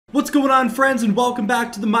going on, friends, and welcome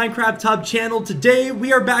back to the Minecraft Hub channel. Today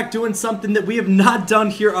we are back doing something that we have not done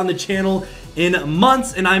here on the channel in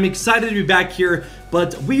months, and I'm excited to be back here.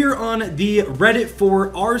 But we are on the Reddit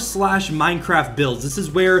for r/MinecraftBuilds. This is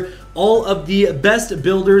where all of the best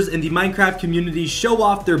builders in the Minecraft community show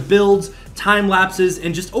off their builds, time lapses,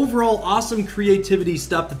 and just overall awesome creativity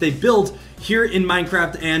stuff that they built here in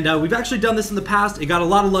Minecraft. And we've actually done this in the past. It got a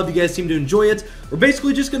lot of love. You guys seem to enjoy it. We're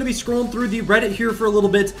basically just going to be scrolling through the Reddit here for a little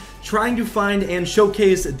bit, trying to find and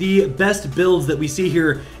showcase the best builds that we see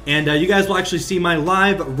here. And you guys will actually see my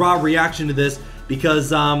live raw reaction to this, because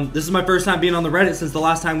this is my first time being on the Reddit since the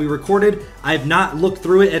last time we recorded. I have not looked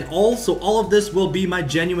through it at all, so all of this will be my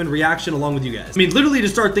genuine reaction along with you guys. I mean, literally to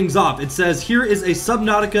start things off, it says, here is a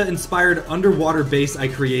Subnautica-inspired underwater base I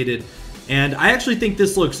created. And I actually think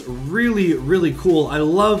this looks really, really cool. I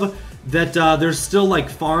love that there's still like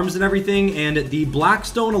farms and everything, and the black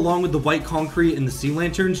stone along with the white concrete and the sea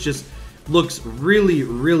lanterns just looks really,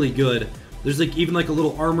 really good. There's like even like a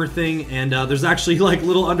little armor thing, and there's actually like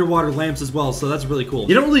little underwater lamps as well, so that's really cool.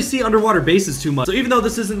 You don't really see underwater bases too much, so even though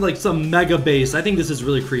this isn't like some mega base, I think this is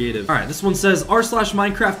really creative. All right, this one says,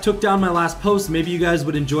 r/Minecraft took down my last post. Maybe you guys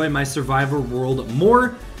would enjoy my survivor world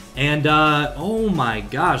more. And oh my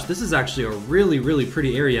gosh, this is actually a really, really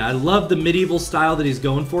pretty area. I love the medieval style that he's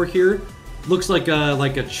going for here. Looks like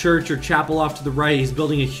a church or chapel off to the right. He's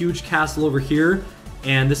building a huge castle over here.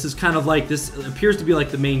 And this is kind of like, this appears to be like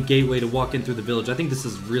the main gateway to walk in through the village. I think this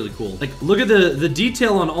is really cool. Like, look at the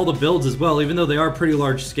detail on all the builds as well, even though they are pretty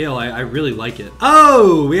large scale. I really like it.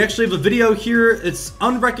 Oh, we actually have a video here. It's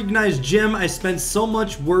unrecognized gem. I spent so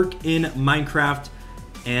much work in Minecraft.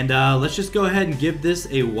 And let's just go ahead and give this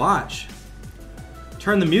a watch.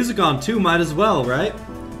 Turn the music on too, might as well, right?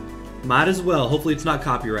 Might as well. Hopefully it's not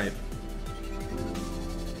copyright.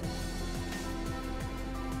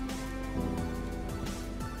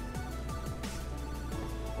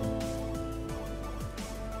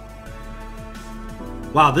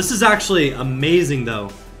 Wow, this is actually amazing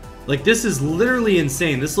though. Like, this is literally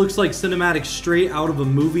insane. This looks like cinematic straight out of a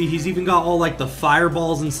movie. He's even got all like the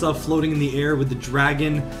fireballs and stuff floating in the air with the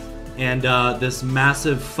dragon and this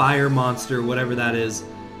massive fire monster, whatever that is.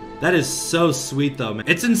 That is so sweet though, man.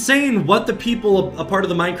 It's insane what the people a part of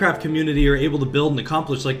the Minecraft community are able to build and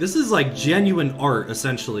accomplish. Like, this is like genuine art,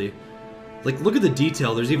 essentially. Like, look at the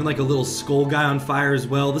detail. There's even like a little skull guy on fire as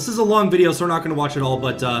well. This is a long video, so we're not going to watch it all,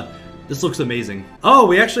 but this looks amazing. Oh,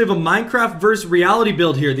 we actually have a Minecraft versus reality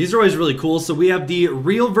build here. These are always really cool. So we have the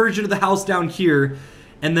real version of the house down here,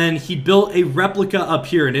 and then he built a replica up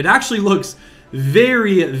here, and it actually looks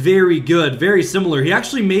very, very good, very similar. He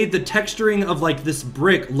actually made the texturing of like this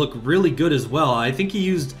brick look really good as well. I think he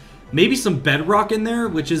used maybe some bedrock in there,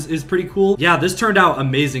 which is pretty cool. Yeah, this turned out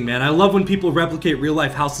amazing, man. I love when people replicate real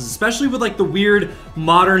life houses, especially with like the weird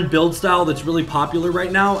modern build style that's really popular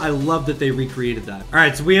right now. I love that they recreated that. All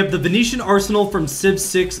right, so we have the Venetian Arsenal from Civ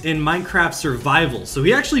 6 in Minecraft Survival. So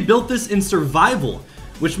he actually built this in Survival,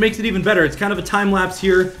 which makes it even better. It's kind of a time lapse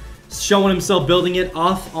here, showing himself building it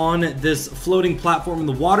off on this floating platform in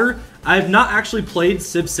the water. I have not actually played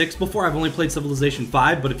Civ 6 before. I've only played Civilization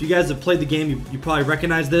 5, but if you guys have played the game, you probably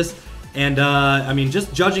recognize this. And, I mean,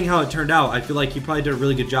 just judging how it turned out, I feel like he probably did a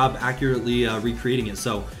really good job accurately recreating it.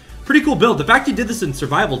 So, pretty cool build. The fact he did this in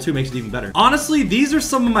Survival, too, makes it even better. Honestly, these are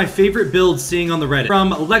some of my favorite builds seeing on the Reddit. From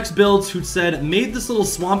Lex Builds, who said, made this little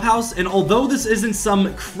swamp house, and although this isn't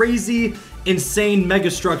some crazy, insane mega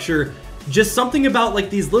structure, just something about, like,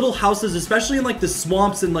 these little houses, especially in, like, the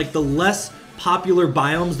swamps and, like, the less popular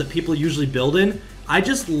biomes that people usually build in, I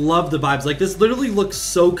just love the vibes. Like, this literally looks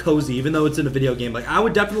so cozy, even though it's in a video game. Like, I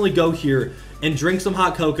would definitely go here and drink some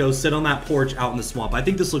hot cocoa, sit on that porch out in the swamp. I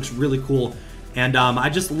think this looks really cool. And I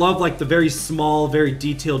just love like the very small, very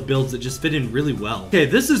detailed builds that just fit in really well. Okay,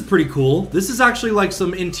 this is pretty cool. This is actually like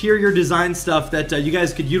some interior design stuff that you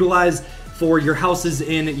guys could utilize for your houses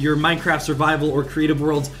in your Minecraft survival or creative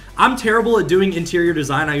worlds. I'm terrible at doing interior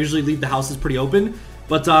design. I usually leave the houses pretty open.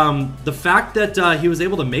 But the fact that he was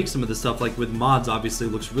able to make some of this stuff, like with mods, obviously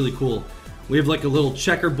looks really cool. We have like a little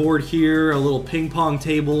checkerboard here, a little ping pong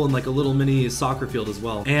table, and like a little mini soccer field as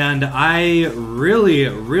well. And I really,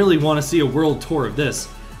 really want to see a world tour of this.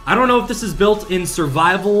 I don't know if this is built in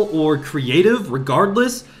survival or creative.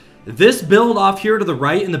 Regardless, this build off here to the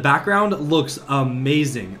right in the background looks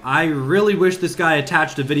amazing. I really wish this guy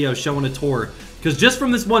attached a video showing a tour, because just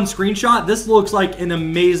from this one screenshot, this looks like an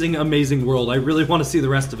amazing, amazing world. I really want to see the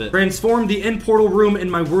rest of it. Transform the end portal room in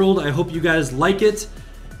my world. I hope you guys like it.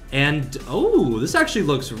 And, oh, this actually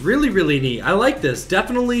looks really, really neat. I like this.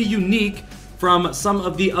 Definitely unique from some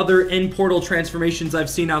of the other end portal transformations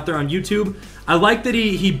I've seen out there on YouTube. I like that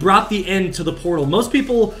he brought the end to the portal. Most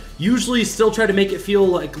people usually still try to make it feel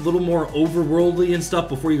like a little more overworldly and stuff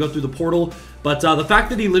before you go through the portal, but the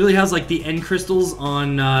fact that he literally has like the end crystals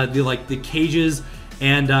on the cages,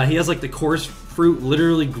 and he has like the chorus fruit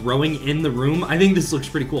literally growing in the room, I think this looks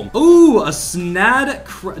pretty cool. Ooh, a snad,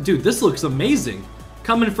 dude, this looks amazing.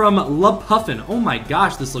 Coming from La Puffin. Oh my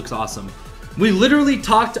gosh, this looks awesome. We literally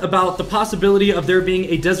talked about the possibility of there being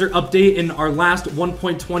a desert update in our last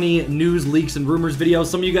 1.20 news, leaks, and rumors video.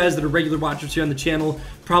 Some of you guys that are regular watchers here on the channel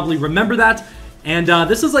probably remember that. And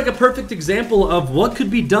this is like a perfect example of what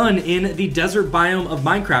could be done in the desert biome of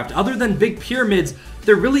Minecraft. Other than big pyramids,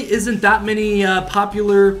 there really isn't that many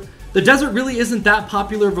the desert really isn't that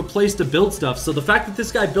popular of a place to build stuff. So the fact that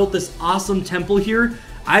this guy built this awesome temple here,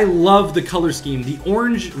 I love the color scheme. The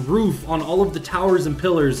orange roof on all of the towers and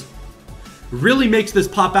pillars really makes this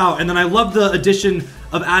pop out. And then I love the addition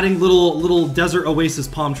of adding little desert oasis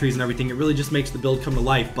palm trees and everything. It really just makes the build come to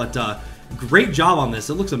life. But great job on this.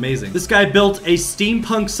 It looks amazing. This guy built a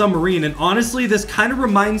steampunk submarine, and honestly, this kind of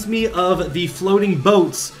reminds me of the floating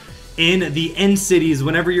boats in the end cities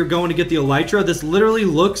whenever you're going to get the elytra. This literally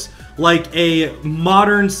looks like a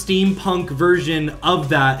modern steampunk version of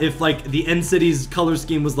that if like the end cities color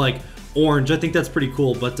scheme was like orange. I think that's pretty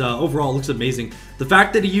cool, but overall it looks amazing. The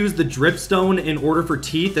fact that he used the dripstone in order for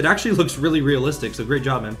teeth, it actually looks really realistic, so great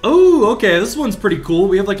job, man. Oh, okay, this one's pretty cool.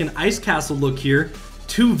 We have like an ice castle look here.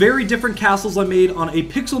 Two very different castles I made on a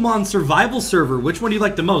Pixelmon survival server. Which one do you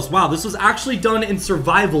like the most? Wow, this was actually done in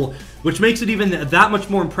survival, which makes it even that much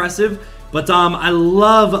more impressive. But I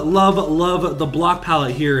love the block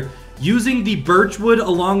palette here. Using the birchwood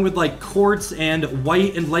along with like quartz and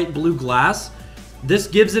white and light blue glass, this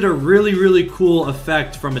gives it a really cool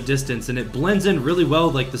effect from a distance, and it blends in really well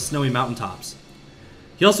with like the snowy mountaintops.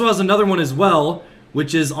 He also has another one as well,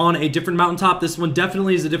 which is on a different mountaintop. This one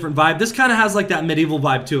definitely is a different vibe. This kind of has like that medieval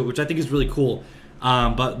vibe to it, which I think is really cool.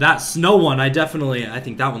 But that snow one, I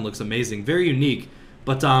think that one looks amazing. Very unique,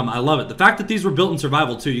 but I love it. The fact that these were built in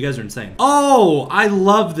survival too, you guys are insane. Oh, I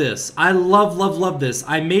love this. I love this.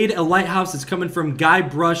 I made a lighthouse. It's coming from Guy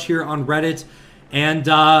Brush here on Reddit. And,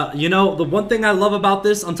 you know, the one thing I love about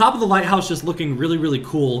this, on top of the lighthouse just looking really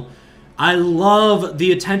cool, I love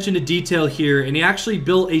the attention to detail here. And he actually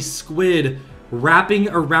built a squid wrapping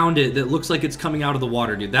around it that looks like it's coming out of the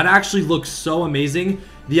water, dude. That actually looks so amazing.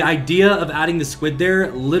 The idea of adding the squid there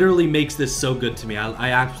literally makes this so good to me.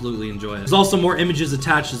 I absolutely enjoy it. There's also more images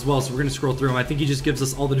attached as well, so we're going to scroll through them. I think he just gives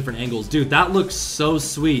us all the different angles. Dude, that looks so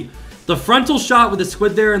sweet. The frontal shot with the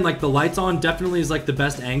squid there and like the lights on definitely is like the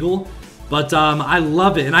best angle. But I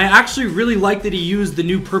love it, and I actually really like that he used the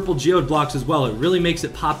new purple geode blocks as well. It really makes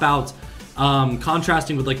it pop out,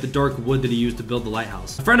 contrasting with like the dark wood that he used to build the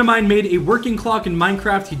lighthouse. A friend of mine made a working clock in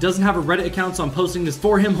Minecraft. He doesn't have a Reddit account, so I'm posting this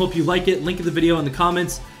for him. Hope you like it. Link in the video in the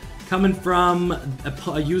comments. Coming from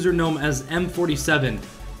a user known as M47.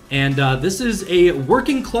 And this is a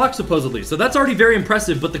working clock supposedly, so that's already very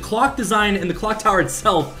impressive. But the clock design and the clock tower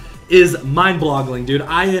itself is mind-boggling, dude.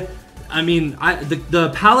 I mean,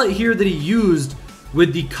 the palette here that he used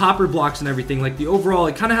with the copper blocks and everything, like the overall,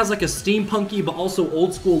 it kind of has like a steampunky but also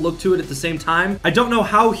old school look to it at the same time. I don't know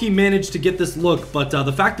how he managed to get this look, but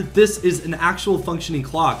the fact that this is an actual functioning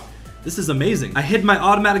clock, this is amazing. I hid my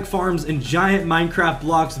automatic farms in giant Minecraft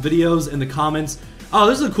blocks videos in the comments. Oh,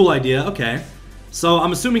 this is a cool idea. Okay. So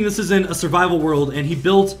I'm assuming this is in a survival world, and he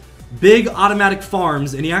built big automatic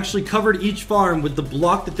farms, and he actually covered each farm with the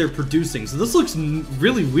block that they're producing. So this looks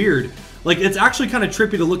really weird. Like, it's actually kind of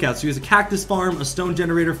trippy to look at. So he has a cactus farm, a stone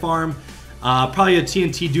generator farm, probably a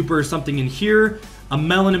TNT duper or something in here, a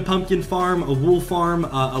melon and pumpkin farm, a wool farm,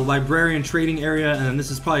 a librarian trading area, and then this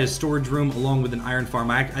is probably a storage room along with an iron farm.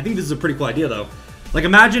 I think this is a pretty cool idea though. Like,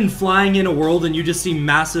 imagine flying in a world and you just see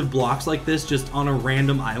massive blocks like this just on a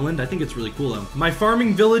random island. I think it's really cool though. My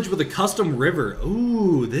farming village with a custom river.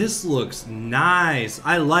 Ooh, this looks nice.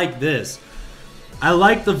 I like this. I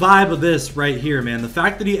like the vibe of this right here, man. The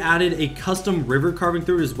fact that he added a custom river carving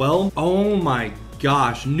through it as well. Oh my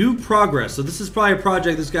gosh, new progress. So this is probably a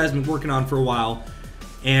project this guy's been working on for a while.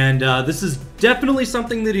 And this is definitely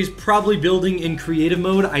something that he's probably building in creative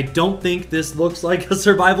mode. I don't think this looks like a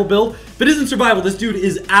survival build. If it isn't survival, this dude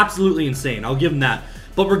is absolutely insane. I'll give him that.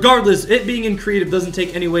 But regardless, it being in creative doesn't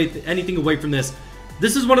take anything away from this.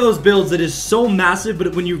 This is one of those builds that is so massive,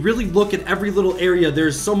 but when you really look at every little area,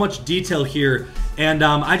 there's so much detail here. And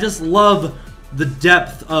I just love the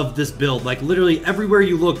depth of this build. Like, literally everywhere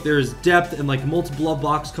you look, there's depth and like multiple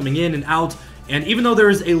blocks coming in and out. And even though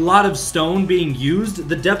there's a lot of stone being used,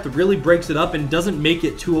 the depth really breaks it up and doesn't make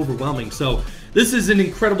it too overwhelming. So This is an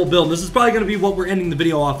incredible build. This is probably going to be what we're ending the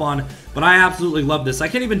video off on, but I absolutely love this. I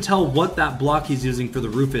can't even tell what that block he's using for the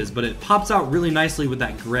roof is, but it pops out really nicely with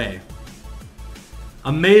that gray.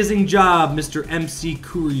 Amazing job, Mr. MC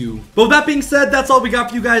Kuryu. But with that being said, that's all we got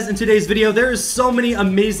for you guys in today's video. There is so many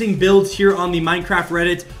amazing builds here on the Minecraft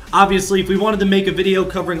Reddit. Obviously, if we wanted to make a video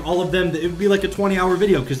covering all of them, it would be like a 20-hour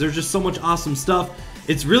video because there's just so much awesome stuff.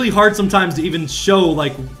 It's really hard sometimes to even show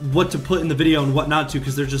like what to put in the video and what not to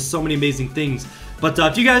because there's just so many amazing things. But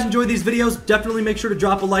if you guys enjoy these videos, definitely make sure to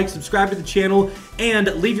drop a like, subscribe to the channel, and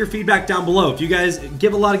leave your feedback down below. If you guys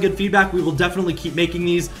give a lot of good feedback, we will definitely keep making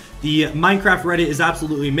these. The Minecraft Reddit is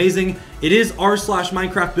absolutely amazing. It is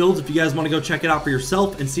r/MinecraftBuilds if you guys want to go check it out for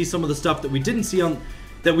yourself and see some of the stuff that we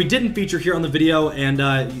didn't feature here on the video, and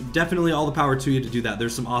definitely all the power to you to do that.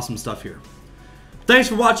 There's some awesome stuff here. Thanks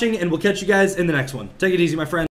for watching, and we'll catch you guys in the next one. Take it easy, my friends.